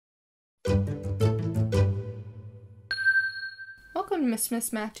Welcome to Miss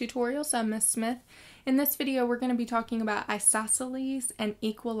Smith's Math Tutorials. I'm Miss Smith. In this video, we're going to be talking about isosceles and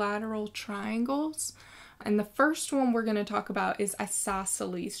equilateral triangles. And the first one we're going to talk about is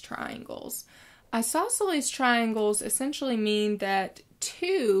isosceles triangles. Isosceles triangles essentially mean that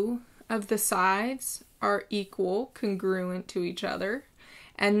two of the sides are equal, congruent to each other,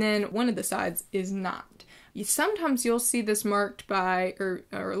 and then one of the sides is not. Sometimes you'll see this marked by, or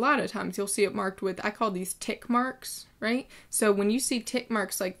a lot of times you'll see it marked with, I call these tick marks, right? So when you see tick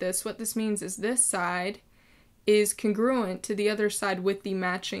marks like this, what this means is this side is congruent to the other side with the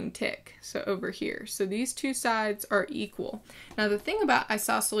matching tick, so over here. So these two sides are equal. Now the thing about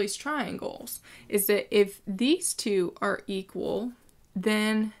isosceles triangles is that if these two are equal,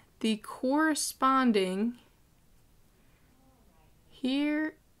 then the corresponding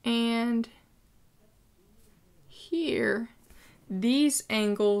here and here, these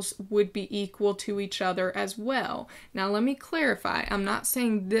angles would be equal to each other as well. Now let me clarify, I'm not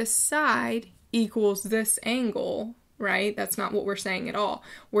saying this side equals this angle, right? That's not what we're saying at all.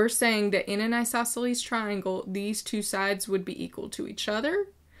 We're saying that in an isosceles triangle, these two sides would be equal to each other.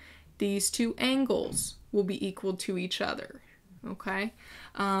 These two angles will be equal to each other, okay?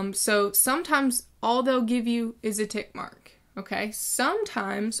 So sometimes all they'll give you is a tick mark. Okay,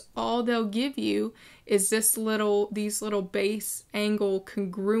 sometimes all they'll give you is these little base angle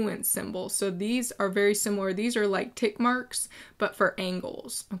congruent symbols. So these are very similar. These are like tick marks, but for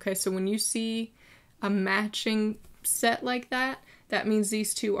angles. Okay, so when you see a matching set like that, that means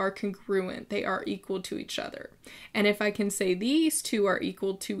these two are congruent. They are equal to each other. And if I can say these two are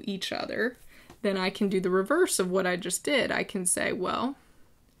equal to each other, then I can do the reverse of what I just did. I can say, well,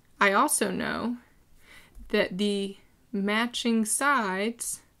 I also know that the matching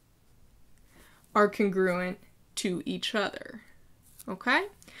sides are congruent to each other, okay?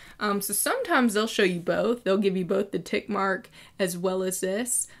 So sometimes they'll show you both. They'll give you both the tick mark as well as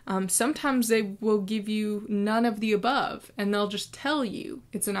this. Sometimes they will give you none of the above, and they'll just tell you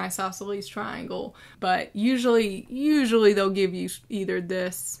it's an isosceles triangle, but usually they'll give you either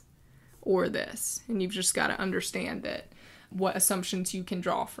this or this, and you've just got to understand that what assumptions you can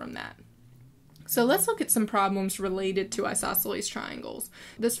draw from that. So let's look at some problems related to isosceles triangles.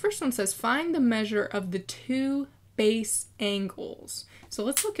 This first one says, find the measure of the two base angles. So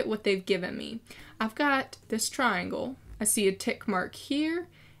let's look at what they've given me. I've got this triangle. I see a tick mark here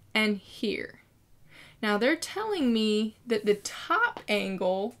and here. Now they're telling me that the top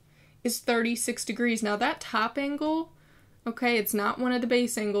angle is 36 degrees. Now that top angle, okay, it's not one of the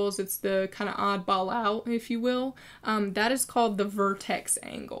base angles. It's the kind of oddball out, if you will. That is called the vertex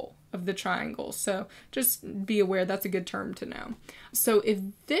angle of the triangle. So just be aware, that's a good term to know. So if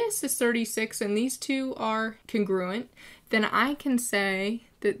this is 36 and these two are congruent, then I can say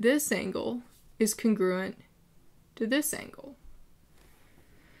that this angle is congruent to this angle.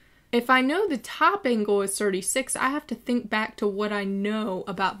 If I know the top angle is 36, I have to think back to what I know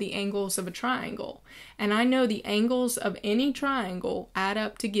about the angles of a triangle. And I know the angles of any triangle add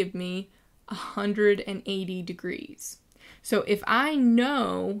up to give me 180 degrees. So if I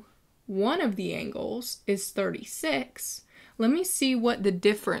know one of the angles is 36, let me see what the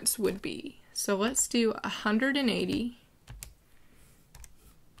difference would be. So let's do 180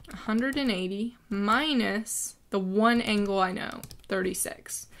 minus the one angle I know,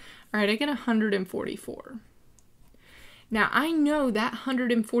 36. All right, I get 144. Now I know that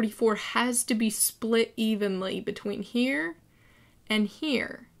 144 has to be split evenly between here and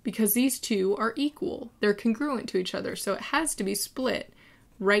here because these two are equal. They're congruent to each other, so it has to be split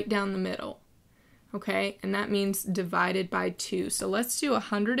right down the middle, okay? And that means divided by 2. So let's do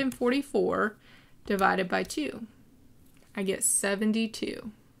 144 divided by 2. I get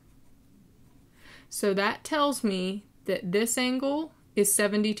 72. So that tells me that this angle is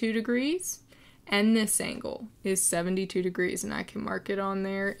 72 degrees and this angle is 72 degrees. And I can mark it on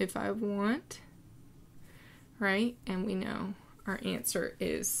there if I want, right? And we know our answer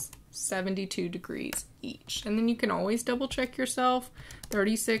is 72 degrees each. And then you can always double check yourself.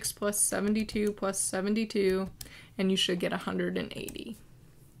 36 plus 72 plus 72, and you should get 180.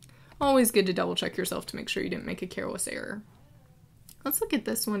 Always good to double check yourself to make sure you didn't make a careless error. Let's look at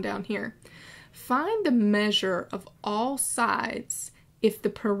this one down here. Find the measure of all sides if the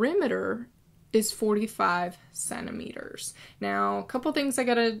perimeter is 45 centimeters. Now, a couple things I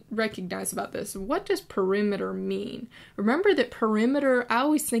gotta recognize about this. What does perimeter mean? Remember that perimeter, I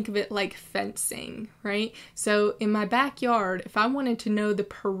always think of it like fencing, right? So in my backyard, if I wanted to know the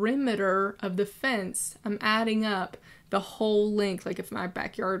perimeter of the fence, I'm adding up the whole length, like if my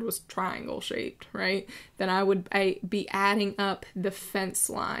backyard was triangle shaped, right, then I would be adding up the fence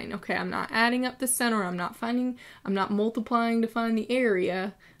line. Okay, I'm not adding up the center, I'm not multiplying to find the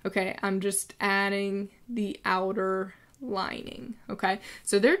area. Okay, I'm just adding the outer lining. Okay,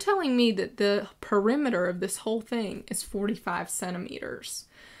 so they're telling me that the perimeter of this whole thing is 45 centimeters.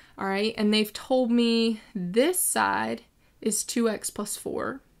 All right, and they've told me this side is 2x plus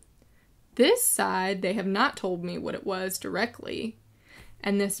 4. This side, they have not told me what it was directly,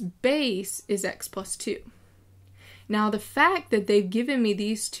 and this base is x plus 2. Now, the fact that they've given me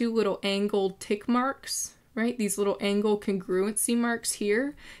these two little angled tick marks, right, these little angle congruency marks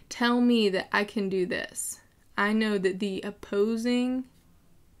here, tell me that I can do this. I know that the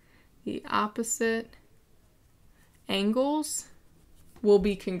opposite angles will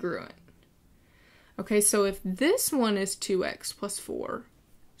be congruent. Okay, so if this one is 2x plus 4,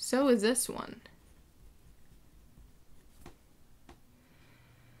 so is this one.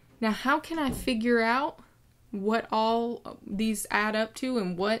 Now, how can I figure out what all these add up to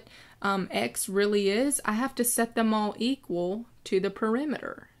and what x really is? I have to set them all equal to the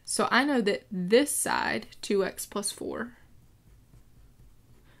perimeter. So I know that this side, 2x plus 4,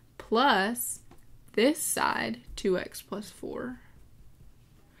 plus this side, 2x plus 4,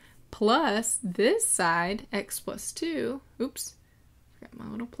 plus this side, x plus 2, oops, forgot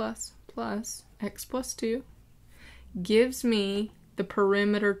my little plus x plus 2, gives me the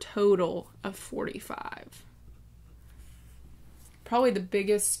perimeter total of 45. Probably the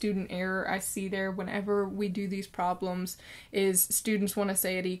biggest student error I see there whenever we do these problems is students want to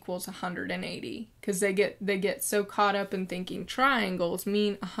say it equals 180 because they get so caught up in thinking triangles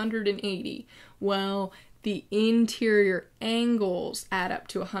mean 180. Well, the interior angles add up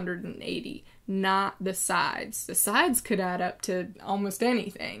to 180, not the sides. The sides could add up to almost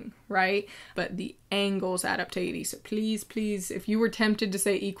anything, right? But the angles add up to 80. So please, please, if you were tempted to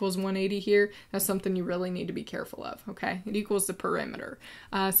say equals 180 here, that's something you really need to be careful of, okay? It equals the perimeter.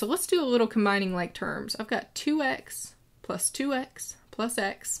 So let's do a little combining like terms. I've got 2x plus x.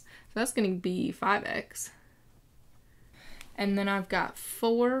 So that's going to be 5x. And then I've got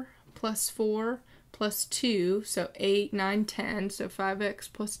 4 plus 2, so 8, 9, 10, so 5x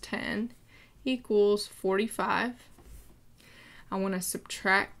plus 10 equals 45. I want to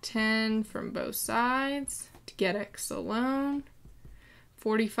subtract 10 from both sides to get x alone.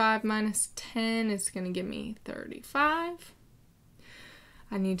 45 minus 10 is going to give me 35.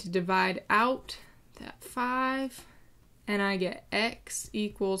 I need to divide out that 5, and I get x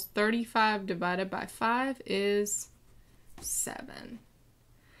equals 35 divided by 5 is 7.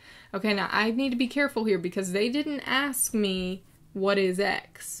 Okay, now I need to be careful here because they didn't ask me what is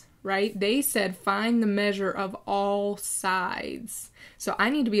x, right? They said find the measure of all sides. So I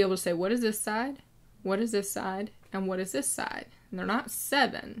need to be able to say what is this side, what is this side, and what is this side? And they're not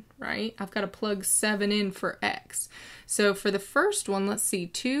 7, right? I've got to plug 7 in for x. So for the first one, let's see,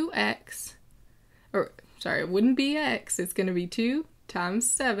 2x, or sorry, it wouldn't be x, it's going to be 2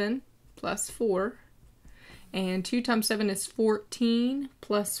 times 7 plus 4. And 2 times 7 is 14,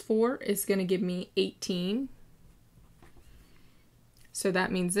 plus 4 is going to give me 18. So that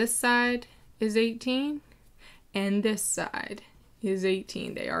means this side is 18, and this side is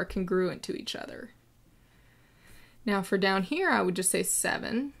 18. They are congruent to each other. Now for down here, I would just say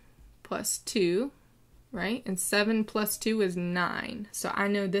 7 plus 2, right? And 7 plus 2 is 9. So I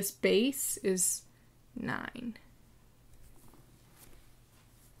know this base is 9.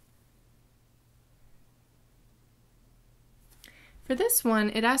 For this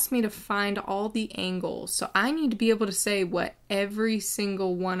one, it asked me to find all the angles, so I need to be able to say what every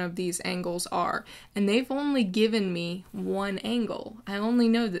single one of these angles are, and they've only given me one angle. I only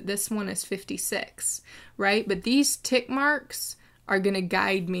know that this one is 56, right? But these tick marks are going to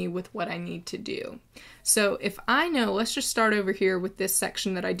guide me with what I need to do. So if I know, let's just start over here with this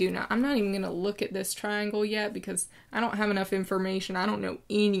section that I do know. I'm not even going to look at this triangle yet because I don't have enough information. I don't know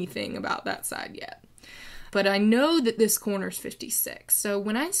anything about that side yet. But I know that this corner is 56. So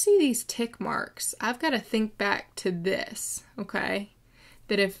when I see these tick marks, I've got to think back to this, okay?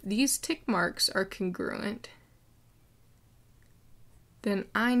 That if these tick marks are congruent, then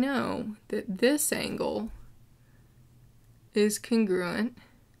I know that this angle is congruent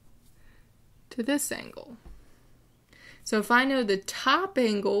to this angle. So if I know the top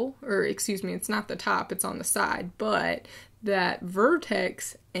angle, or excuse me, it's not the top, it's on the side, but that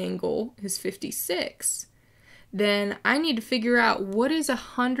vertex angle is 56, then I need to figure out what is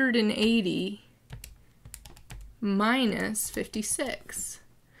 180 minus 56.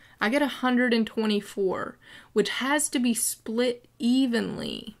 I get 124, which has to be split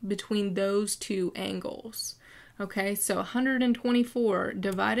evenly between those two angles. Okay, so 124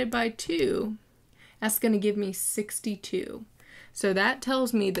 divided by 2, that's going to give me 62. So that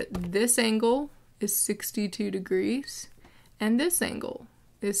tells me that this angle is 62 degrees and this angle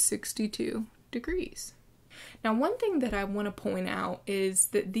is 62 degrees. Now, one thing that I want to point out is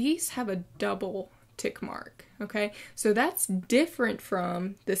that these have a double tick mark, okay? So that's different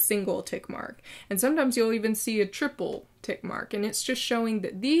from the single tick mark. And sometimes you'll even see a triple tick mark, and it's just showing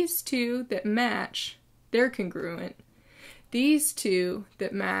that these two that match, they're congruent. These two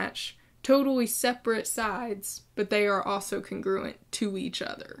that match, totally separate sides, but they are also congruent to each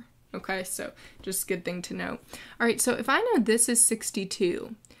other. Okay, so just a good thing to know. All right, so if I know this is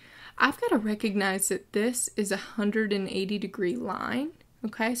 62, I've got to recognize that this is a 180-degree line.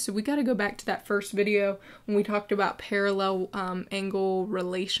 Okay, so we got to go back to that first video when we talked about parallel angle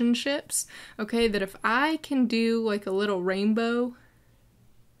relationships. Okay, that if I can do like a little rainbow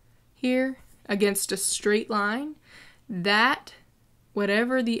here against a straight line, that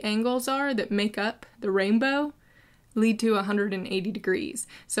whatever the angles are that make up the rainbow lead to 180 degrees.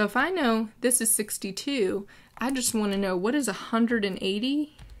 So if I know this is 62, I just want to know what is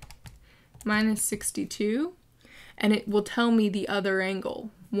 180 minus 62, and it will tell me the other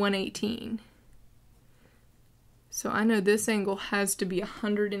angle, 118. So I know this angle has to be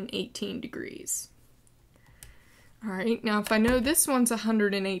 118 degrees. All right, now if I know this one's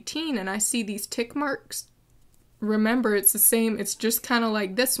 118 and I see these tick marks, remember it's the same, it's just kind of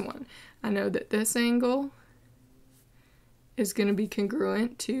like this one. I know that this angle is going to be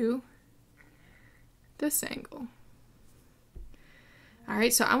congruent to this angle. All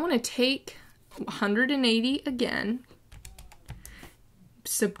right, so I want to take 180 again,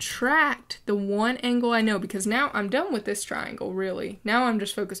 subtract the one angle I know, because now I'm done with this triangle, really. Now I'm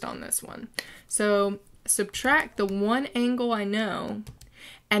just focused on this one. So subtract the one angle I know,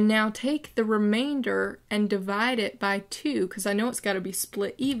 and now take the remainder and divide it by 2, because I know it's got to be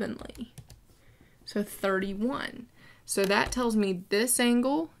split evenly. So 31. So that tells me this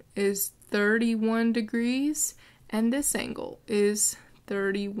angle is 31 degrees, and this angle is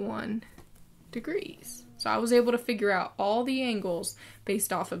 31 degrees. So I was able to figure out all the angles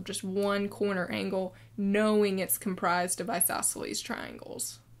based off of just one corner angle, knowing it's comprised of isosceles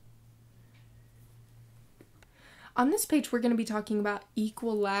triangles. On this page, we're going to be talking about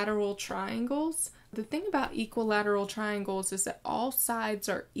equilateral triangles. The thing about equilateral triangles is that all sides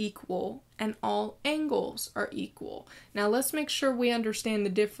are equal and all angles are equal. Now let's make sure we understand the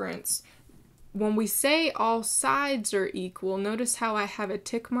difference. When we say all sides are equal, notice how I have a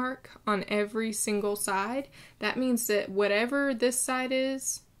tick mark on every single side. That means that whatever this side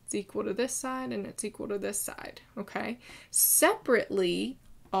is, it's equal to this side and it's equal to this side, okay? Separately,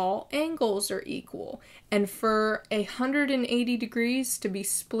 all angles are equal. And for 180 degrees to be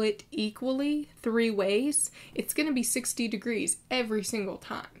split equally 3 ways, it's going to be 60 degrees every single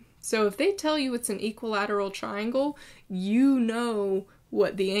time. So if they tell you it's an equilateral triangle, you know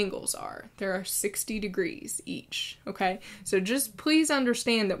what the angles are. There are 60 degrees each, okay? So just please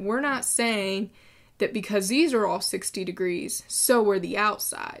understand that we're not saying that because these are all 60 degrees, so are the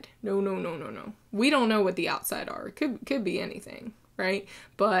outside. No, no, no, no, no. We don't know what the outside are. It could be anything, right?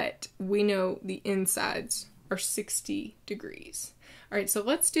 But we know the insides are 60 degrees. All right, so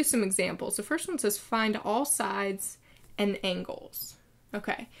let's do some examples. The first one says find all sides and angles.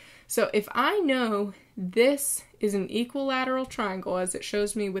 Okay, so if I know this is an equilateral triangle, as it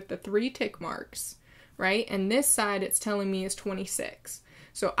shows me with the 3 tick marks, right? And this side it's telling me is 26.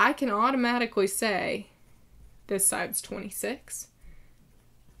 So I can automatically say this side's 26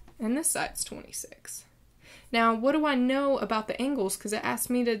 and this side's 26. Now, what do I know about the angles? Because it asked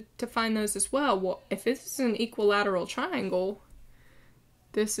me to find those as well. Well, if this is an equilateral triangle,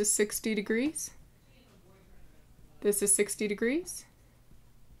 this is 60 degrees, this is 60 degrees,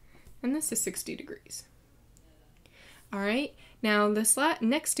 and this is 60 degrees. All right, now this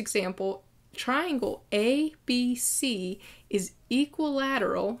next example, triangle ABC is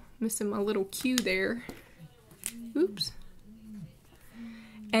equilateral. Missing my little Q there. Oops.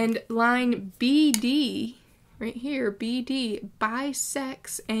 And line BD, right here, BD,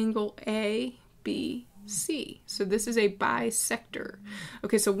 bisects angle ABC. So this is a bisector.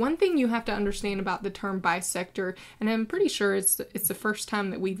 Okay, so one thing you have to understand about the term bisector, and I'm pretty sure it's the first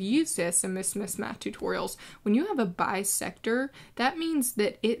time that we've used this in Miss Math tutorials. When you have a bisector, that means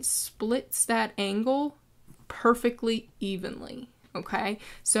that it splits that angle perfectly evenly. Okay,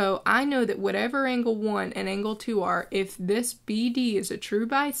 so I know that whatever angle 1 and angle 2 are, if this BD is a true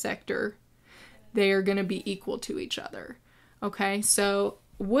bisector, they are going to be equal to each other. Okay, so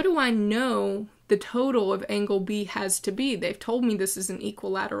what do I know the total of angle B has to be? They've told me this is an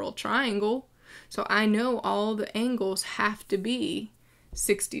equilateral triangle, So I know all the angles have to be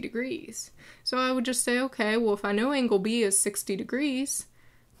 60 degrees. So I would just say, okay, well, if I know angle B is 60 degrees,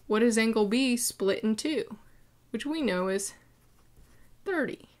 what is angle B split in two? Which we know is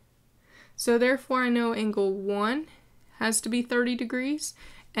 30. So therefore I know angle 1 has to be 30 degrees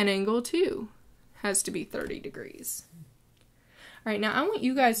and angle 2 has to be 30 degrees. All right, now I want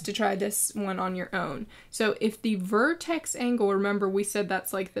you guys to try this one on your own. So if the vertex angle, remember we said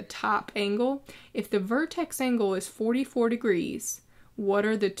that's like the top angle, if the vertex angle is 44 degrees, what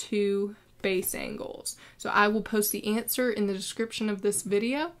are the two base angles? So I will post the answer in the description of this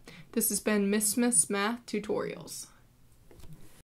video. This has been Miss Math Tutorials.